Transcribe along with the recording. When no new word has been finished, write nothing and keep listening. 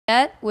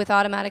Juliet with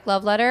Automatic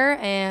Love Letter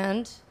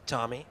and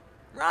Tommy.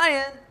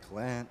 Ryan.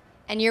 Clint.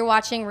 and you're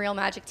watching Real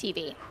Magic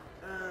TV.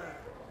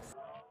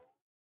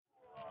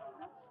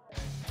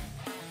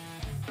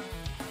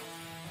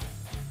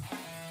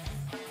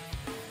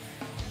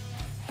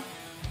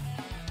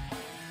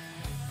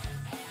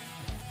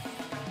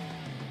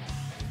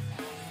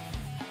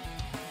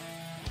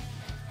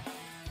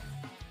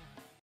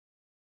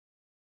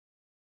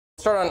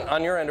 Start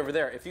on your end over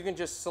there. If you can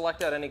just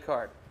select out any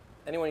card,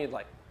 anyone you'd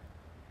like.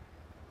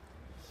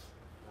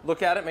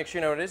 Look at it, make sure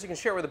you know what it is. You can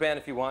share it with the band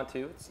if you want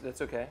to.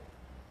 That's okay.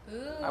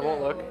 Ooh. I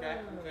won't look. Okay.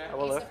 I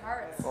won't Ace look. of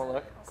Hearts. I won't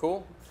look.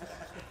 Cool.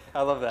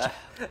 I love that.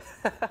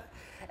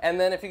 And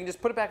then if you can just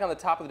put it back on the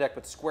top of the deck,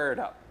 but square it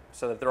up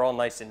so that they're all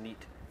nice and neat.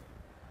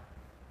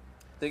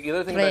 The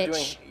other thing about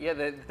doing,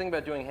 the thing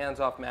about doing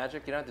hands-off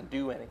magic, you don't have to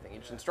do anything. You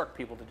just instruct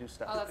people to do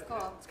stuff. Oh, that's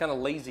cool. It's kind of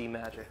lazy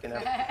magic, you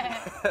know.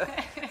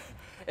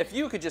 If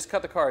you could just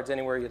cut the cards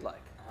anywhere you'd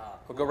like,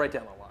 we'll go right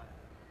down the line.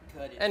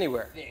 Cut it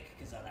anywhere. thick,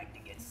 because I like to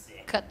get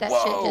sick. Cut that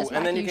Whoa! shit just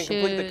And then like you can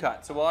complete the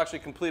cut. So we'll actually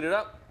complete it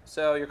up.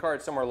 So your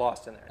card's somewhere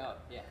lost in there. Oh,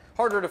 yeah.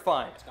 Harder to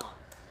find. It's gone.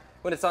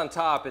 When it's on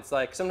top, it's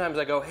like sometimes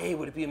I go, "Hey,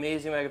 would it be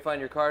amazing if I could find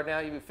your card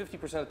now?" Even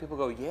 50% of the people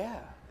go, "Yeah."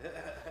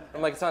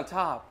 I'm like, "It's on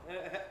top."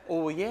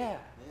 Oh, well, yeah.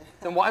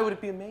 Then why would it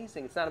be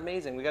amazing? It's not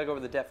amazing. We got to go over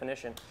the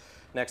definition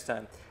next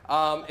time.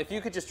 If you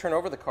could just turn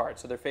over the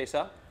cards so they're face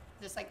up.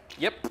 Just like.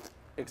 Yep,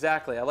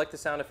 exactly. I like the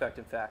sound effect,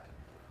 in fact.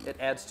 It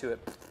adds to it.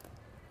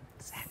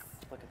 Exactly.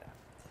 Look at that.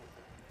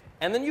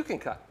 And then you can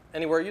cut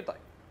anywhere you'd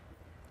like.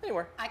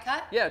 Anywhere. I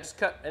cut? Yeah, just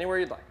cut anywhere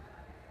you'd like.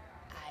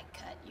 I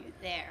cut you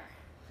there.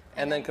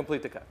 And then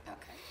complete the cut.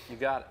 Okay. You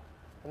got it.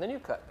 And then you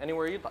cut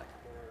anywhere you'd like.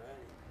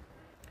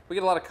 We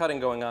get a lot of cutting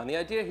going on. The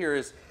idea here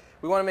is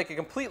we want to make it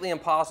completely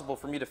impossible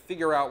for me to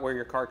figure out where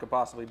your card could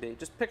possibly be.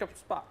 Just pick up a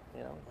spot.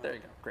 You know, there you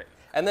go. Great.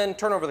 And then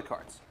turn over the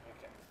cards.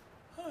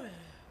 Okay.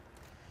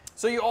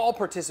 So you all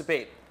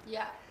participate.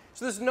 Yeah.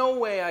 So there's no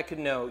way I could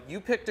know you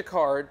picked a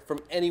card from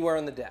anywhere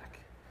on the deck.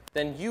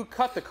 Then you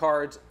cut the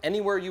cards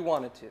anywhere you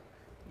wanted to.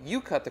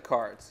 You cut the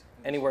cards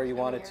anywhere you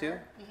wanted to.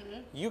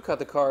 You cut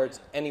the cards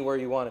anywhere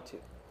you wanted to.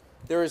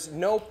 There is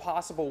no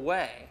possible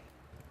way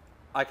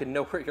I could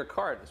know where your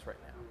card is right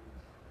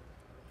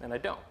now. And I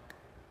don't.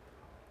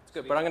 It's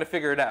good, but I'm going to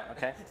figure it out,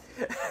 okay?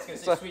 I was going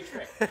to say sweet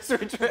trick.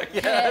 Sweet trick,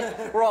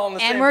 yeah. We're all on the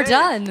same And we're page.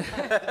 done.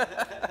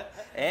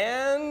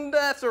 And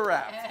that's a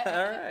wrap. All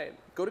right,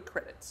 go to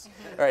credits.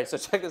 All right, so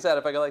check this out.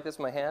 If I go like this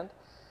with my hand,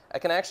 I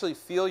can actually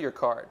feel your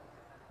card.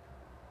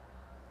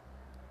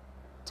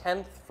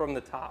 10th from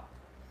the top.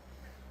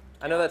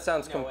 I know that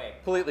sounds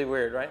completely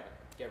weird, right?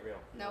 Get real.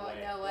 No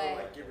way.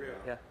 Get real.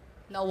 Yeah.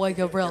 No way,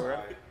 Gabriel.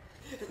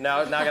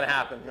 No, not gonna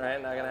happen,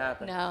 right? Not gonna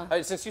happen. No. All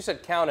right, since you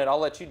said count it, I'll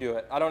let you do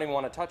it. I don't even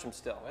want to touch them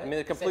still. I mean,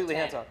 they're completely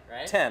 10, hands off.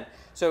 right? 10.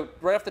 So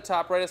right off the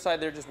top, right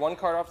aside there, just one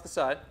card off to the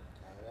side.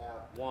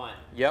 1,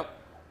 Yep.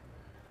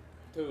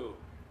 2,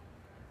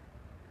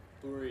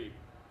 3,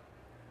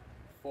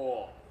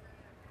 4,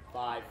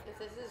 5, If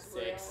this is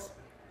 6,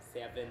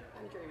 7,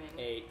 I'm dreaming.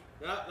 8,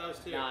 No, that was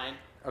 2. 9.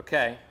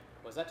 Okay.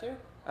 Was that 2?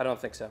 I don't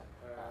think so.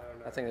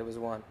 I think it was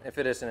 1. If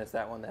it isn't, it's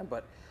that one then.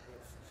 But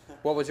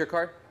what was your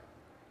card?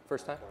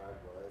 First time?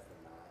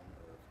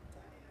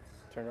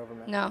 Turn it over,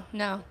 man. No.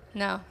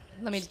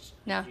 Let me.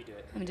 No. You do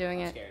it. I'm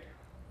doing it. Scared.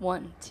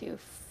 1, 2.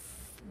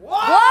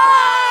 What?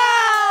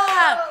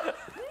 Whoa!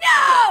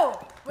 No!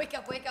 Wake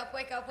up!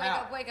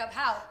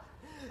 How?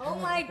 Oh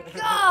my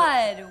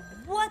God!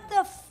 What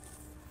the?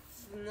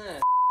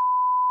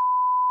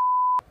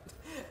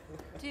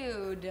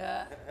 Dude.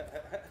 They're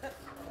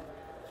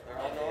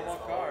all normal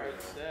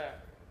cards, yeah.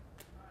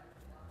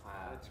 Wow.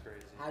 That's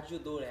crazy. How'd you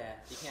do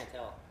that? You can't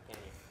tell, can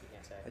you? You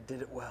can't say. I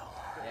did it well.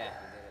 Yeah, you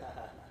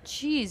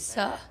did it.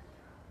 Jeez.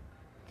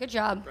 Good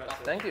job.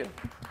 Thank you.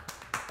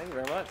 Thank you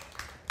very much.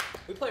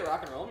 We play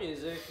rock and roll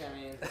music, I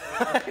mean.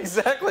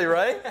 Exactly,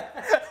 right?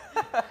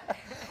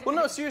 Well,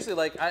 no, seriously,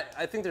 like,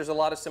 I think there's a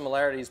lot of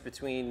similarities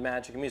between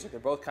magic and music. They're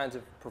both kinds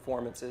of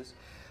performances.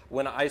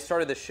 When I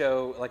started the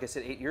show, like I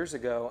said, 8 years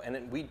ago, and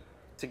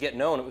to get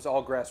known, it was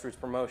all grassroots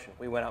promotion.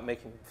 We went out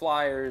making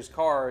flyers,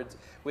 cards,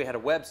 we had a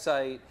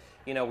website,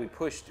 you know, we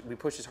pushed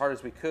as hard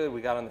as we could.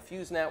 We got on the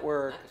Fuse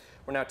network. Nice.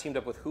 We're now teamed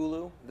up with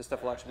Hulu. This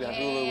stuff will actually be on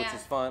Hulu, which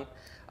is fun.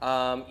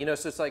 You know,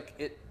 so it's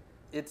like,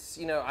 it's,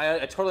 you know, I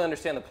totally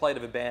understand the plight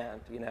of a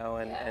band, you know,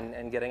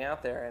 and getting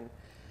out there.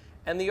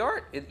 And the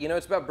art, you know,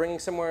 it's about bringing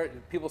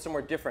people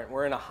somewhere different.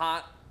 We're in a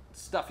hot,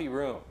 stuffy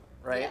room,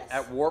 right? Yes.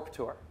 At Warped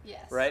Tour,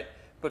 Yes. right?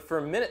 But for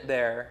a minute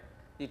there,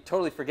 you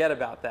totally forget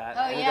about that.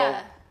 Oh, and you yeah.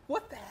 go,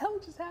 what the hell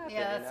just happened?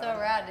 Yeah, that's you know? so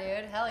rad,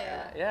 dude. Hell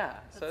yeah. Yeah.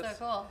 That's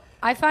so cool.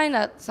 I find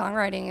that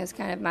songwriting is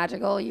kind of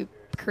magical. You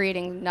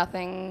creating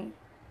nothing,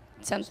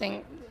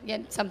 something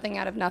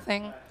out of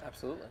nothing.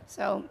 Absolutely.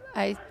 So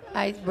I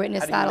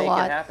witnessed How that do a you make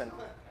lot. it happen?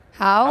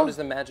 How? How does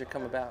the magic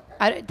come about?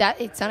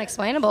 It's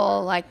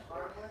unexplainable. Like,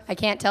 I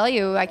can't tell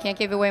you. I can't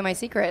give away my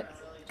secret.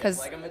 Because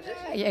Like a magician.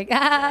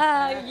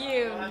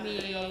 you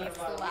mean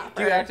slapper.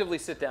 Do you actively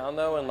sit down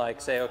though and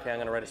like say, okay, I'm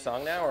gonna write a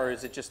song now, or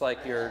is it just like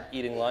you're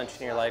eating lunch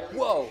and you're like,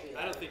 whoa?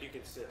 I don't think you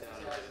can sit down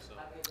and write a song.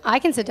 I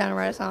can sit down and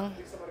write a song.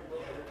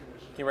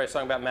 Can you write a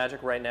song about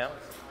magic right now?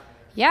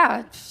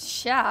 Yeah,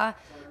 yeah.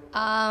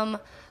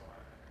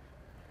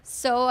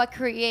 So I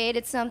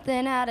created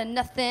something out of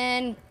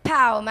nothing.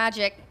 Pow,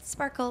 magic,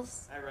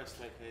 sparkles. I rest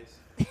my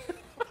case.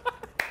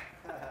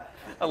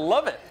 I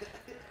love it.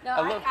 No,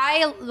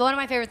 one of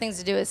my favorite things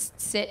to do is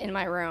sit in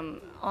my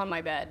room on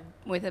my bed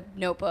with a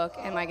notebook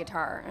and my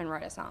guitar and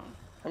write a song.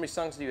 How many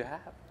songs do you have?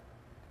 A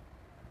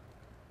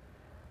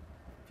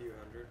few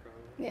hundred,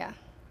 probably. Yeah.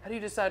 How do you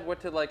decide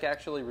what to like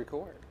actually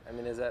record? I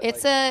mean, is that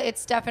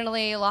It's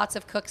definitely lots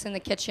of cooks in the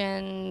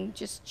kitchen,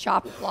 just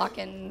chop,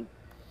 blocking.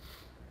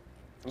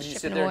 I mean, do you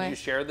sit shipping there? away. Do you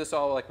share this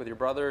all like with your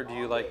brother? Do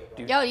you like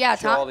do you Oh, yeah,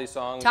 share all these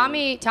songs?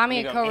 Tommy and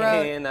you go,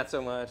 co-wrote. Not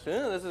so much.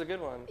 This is a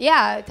good one.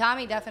 Yeah,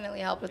 Tommy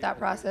definitely helped with that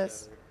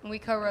process. We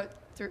co-wrote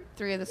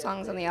 3 of the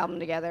songs on the album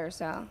together,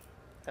 so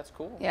That's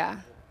cool. yeah.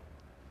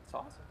 It's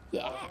awesome.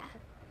 Yeah.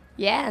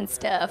 Yeah, and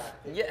stuff.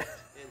 Yeah.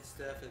 And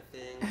stuff and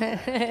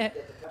things.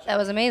 That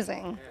was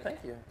amazing. Thank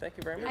you. Thank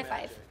you very High much.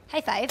 five.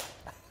 High five.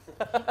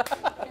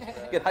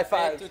 Good high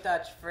Afraid five. to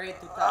touch, afraid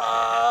to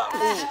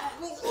touch.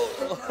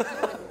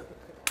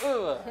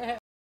 Ooh.